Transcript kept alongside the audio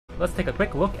let's take a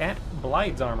quick look at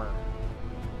Blaidd's armor.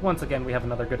 Once again, we have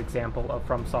another good example of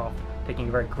FromSoft taking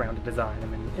a very grounded design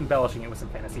and then embellishing it with some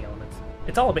fantasy elements.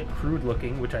 It's all a bit crude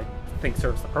looking, which I think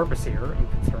serves the purpose here, in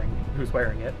considering who's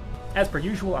wearing it. As per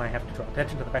usual, I have to draw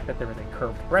attention to the fact that there is a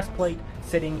curved breastplate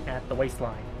sitting at the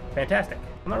waistline. Fantastic.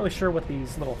 I'm not really sure what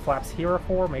these little flaps here are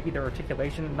for. Maybe they're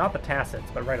articulation, not the tassets,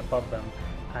 but right above them.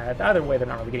 Either way, they're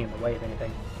not really getting in the way of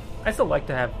anything. I still like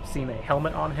to have seen a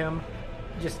helmet on him,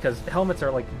 just because helmets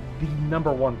are like the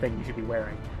 #1 thing you should be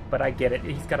wearing. But I get it,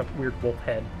 he's got a weird wolf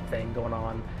head thing going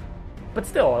on. But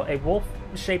still, a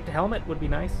wolf-shaped helmet would be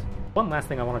nice. One last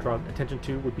thing I want to draw attention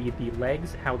to would be the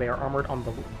legs, how they are armored on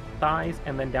the thighs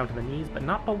and then down to the knees, but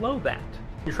not below that.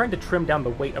 You're trying to trim down the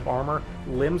weight of armor.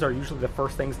 Limbs are usually the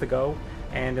first things to go,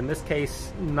 and in this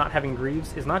case, not having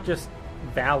greaves is not just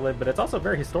valid, but it's also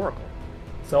very historical.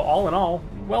 So all in all,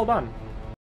 well done.